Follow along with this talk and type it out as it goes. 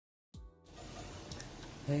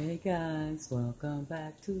Hey guys, welcome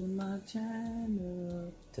back to my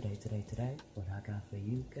channel. Today, what I got for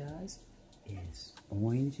you guys is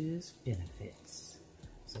oranges benefits.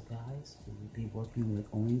 So guys, we will be working with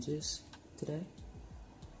oranges today.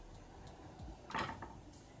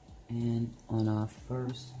 And on our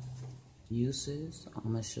first uses,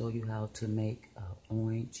 I'm going to show you how to make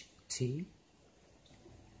orange tea.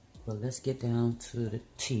 But let's get down to the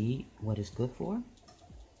tea, what it's good for.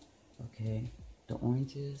 Okay. The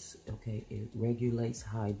oranges, okay, it regulates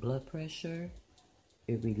high blood pressure,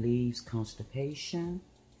 it relieves constipation,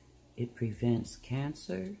 it prevents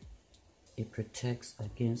cancer, it protects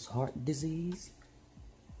against heart disease,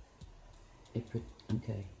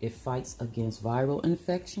 it fights against viral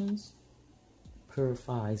infections,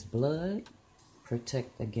 purifies blood,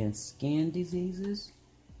 protect against skin diseases,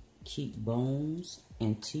 keep bones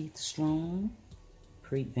and teeth strong,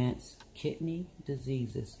 prevents kidney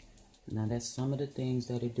diseases. Now that's some of the things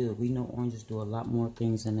that it do. We know oranges do a lot more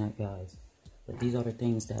things than that, guys. But these are the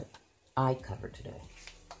things that I cover today.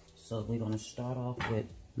 So we're going to start off with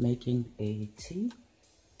making a tea.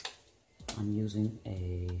 I'm using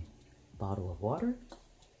a bottle of water.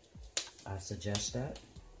 I suggest that.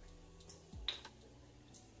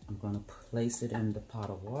 I'm going to place it in the pot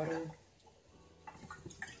of water.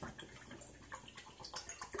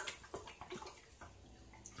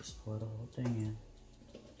 Just pour the whole thing in.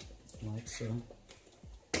 Like so.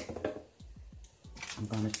 I'm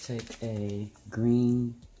going to take a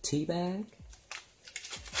green tea bag,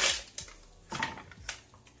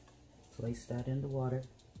 place that in the water.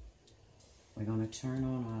 We're going to turn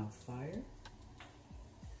on our fire.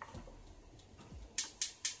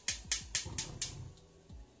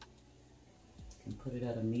 You can put it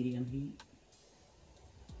at a medium heat.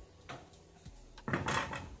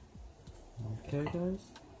 Okay, guys.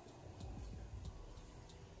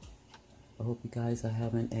 I hope you guys are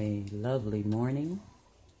having a lovely morning,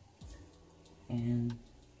 and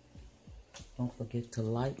don't forget to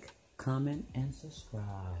like, comment, and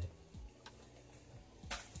subscribe.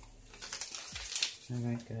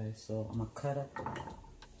 Alright guys, so I'm going to cut up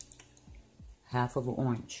half of an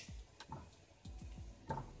orange.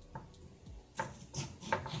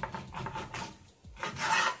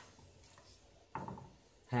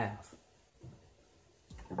 Half.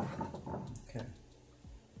 Okay.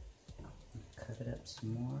 Cut it up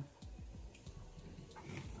some more.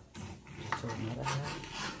 So another half.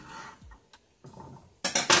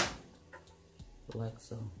 Like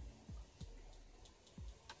so.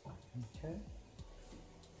 Okay.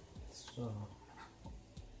 So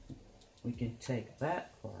we can take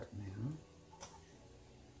that part now.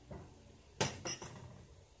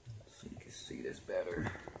 So you can see this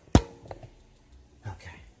better.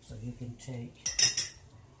 Okay. So you can take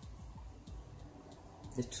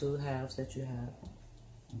the two halves that you have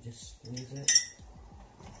and just squeeze it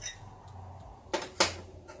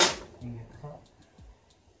in your cup.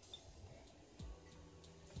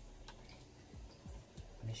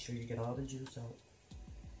 Make sure you get all the juice out.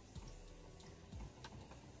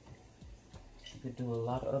 You could do a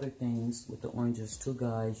lot of other things with the oranges too,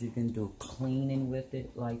 guys. You can do cleaning with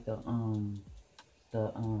it, like the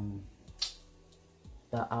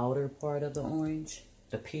outer part of the orange,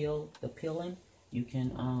 the peeling. You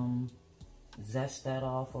can zest that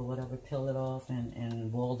off or whatever, peel it off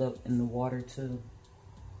and boil it up in the water too.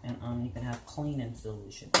 And you can have cleaning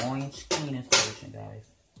solution, orange cleaning solution,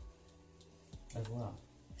 guys, as well.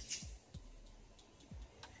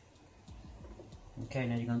 Okay,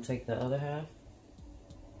 now you're gonna take the other half,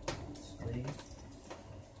 squeeze.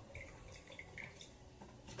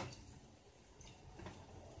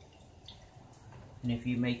 And if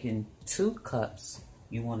you're making 2 cups,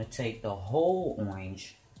 you want to take the whole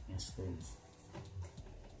orange and squeeze.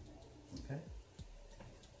 Okay?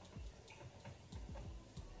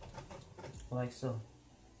 Like so.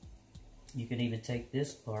 You can even take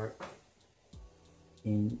this part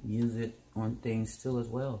and use it on things too as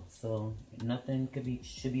well. So nothing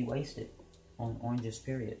should be wasted on oranges,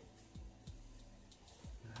 period.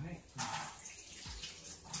 All right.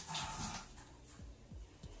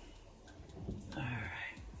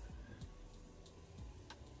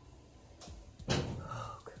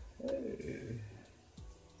 Okay.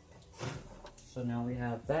 So now we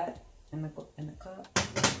have that in the cup.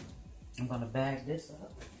 I'm gonna bag this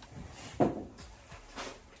up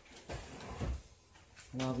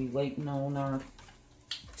while we waiting on our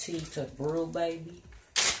tea to brew, baby.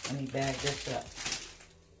 Let me bag this up.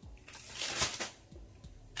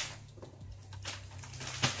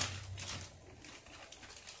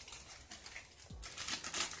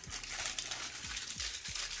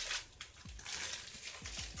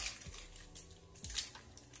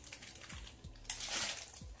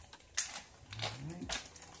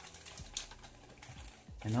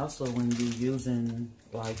 And also when you're using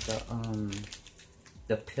like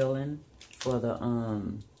the peeling for the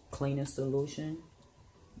cleaning solution,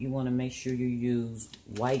 you want to make sure you use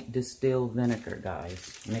white distilled vinegar,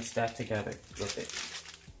 guys. Mix that together with it.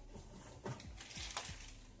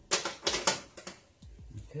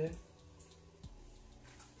 Okay.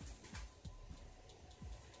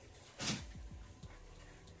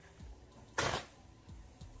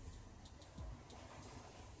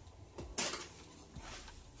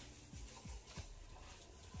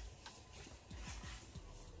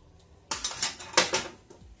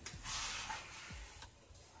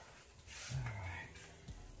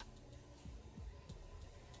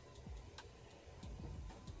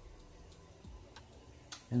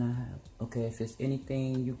 And I have, okay, if there's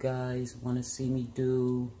anything you guys want to see me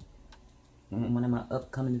do in one of my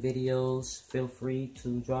upcoming videos, feel free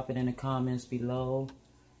to drop it in the comments below.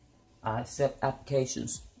 I accept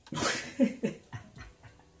applications.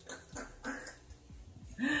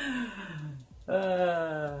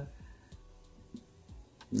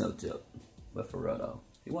 No joke, but for real though.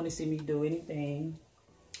 If you want to see me do anything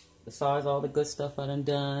besides all the good stuff I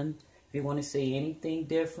done, if you want to see anything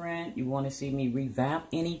different, you want to see me revamp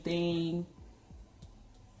anything,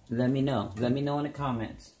 let me know. Let me know in the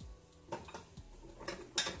comments.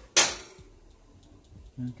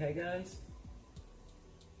 Okay, guys?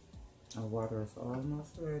 Our water is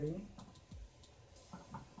almost ready.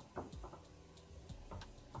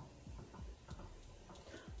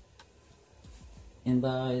 And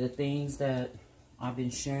by the things that I've been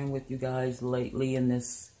sharing with you guys lately in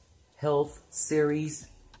this health series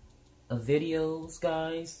of videos,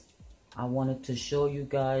 guys, I wanted to show you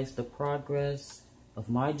guys the progress of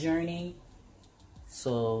my journey.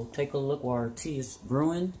 So take a look while our tea is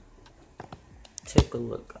brewing. Take a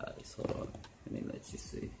look, guys. Hold on, let me let you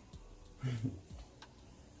see.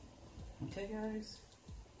 Okay, guys,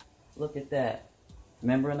 look at that.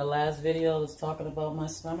 Remember in the last video I was talking about my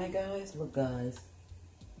stomach, guys? Look, guys,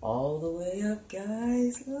 all the way up,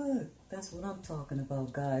 guys. Look, that's what I'm talking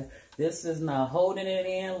about, guys. This is not holding it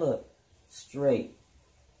in. Look, straight.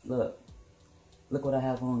 Look what I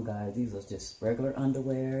have on, guys. These are just regular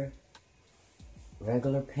underwear,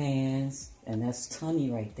 regular pants, and that's tummy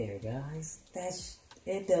right there, guys. That's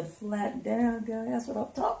it. Done flat down, guys. That's what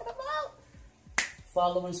I'm talking about.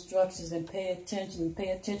 Follow instructions and pay attention.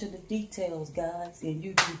 Pay attention to details, guys, and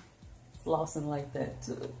you be flossing like that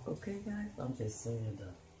too. Okay, guys? I'm just saying,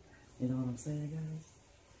 though. You know what I'm saying, guys?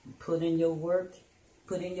 You put in your work,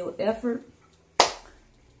 put in your effort.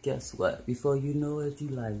 Guess what? Before you know it, you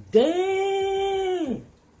like, dang!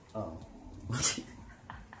 Oh.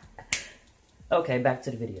 Okay, back to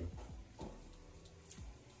the video.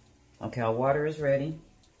 Okay, our water is ready.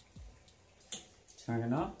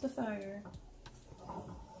 Turning off the fire.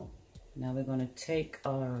 Now we're going to take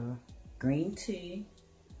our green tea.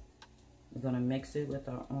 We're going to mix it with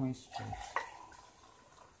our orange juice.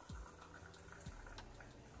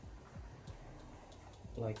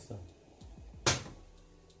 Like so.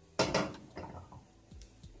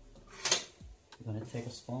 We're going to take a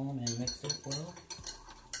spoon and mix it well.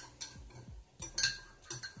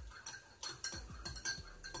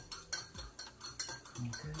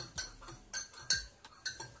 Okay.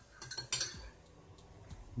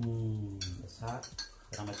 It's hot,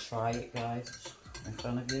 but I'm going to try it, guys, in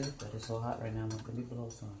front of you. But it's so hot right now, I'm going to blow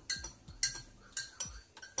some.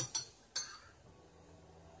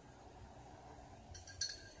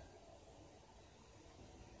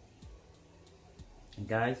 And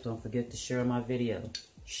guys, don't forget to share my video.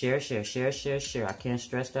 Share, share, share, share, share. I can't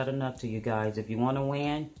stress that enough to you guys. If you want to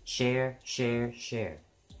win, share, share, share.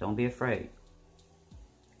 Don't be afraid.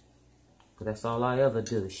 Because that's all I ever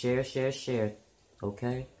do. Share, share, share.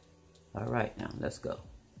 Okay? Alright, now, let's go.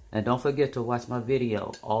 And don't forget to watch my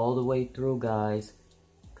video all the way through, guys.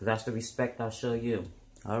 Because that's the respect I'll show you.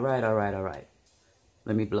 Alright, alright, alright.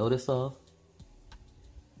 Let me blow this off.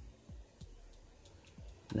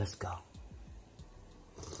 Let's go.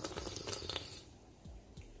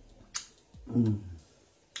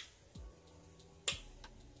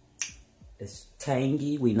 It's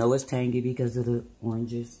tangy. We know it's tangy because of the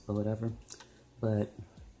oranges or whatever. But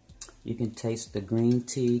you can taste the green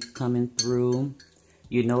tea coming through.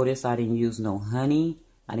 You notice I didn't use no honey.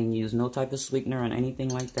 I didn't use no type of sweetener or anything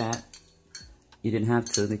like that. You didn't have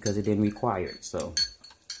to because it didn't require it. So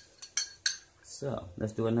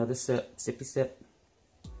let's do another sip. Sippy sip.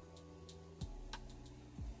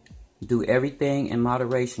 Do everything in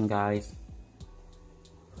moderation, guys.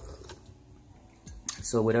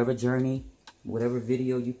 So whatever journey, whatever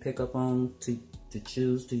video you pick up on to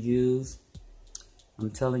choose to use, I'm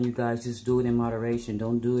telling you guys, just do it in moderation.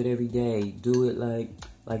 Don't do it every day. Do it like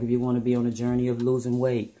Like if you want to be on a journey of losing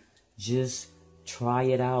weight, just try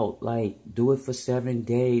it out. Like do it for 7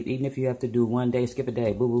 days. Even if you have to do 1 day, skip a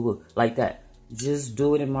day, boo, boo, boo. Like that. Just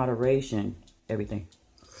do it in moderation. Everything.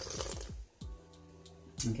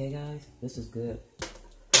 Okay, guys? This is good.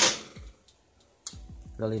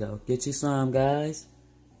 Really though. Get you some, guys.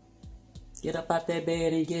 Get up out that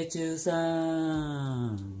bed and get you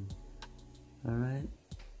some. Alright?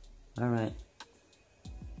 Alright.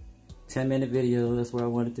 10-minute video. That's where I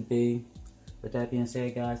want it to be. With that being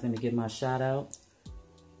said, guys, let me give my shout out.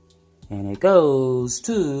 And it goes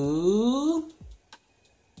to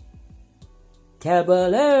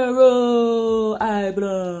Caballero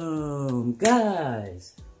Iblum.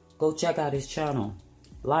 Guys, go check out his channel.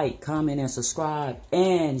 Like, comment, and subscribe.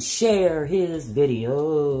 And share his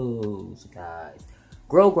videos, guys.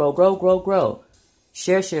 Grow, grow, grow, grow, grow.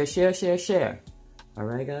 Share, share, share, share, share.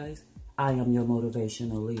 Alright, guys? I am your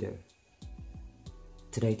motivational leader.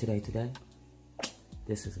 Today,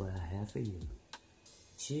 this is what I have for you.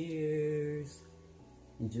 Cheers.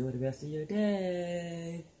 Enjoy the rest of your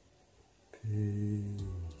day.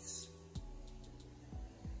 Peace.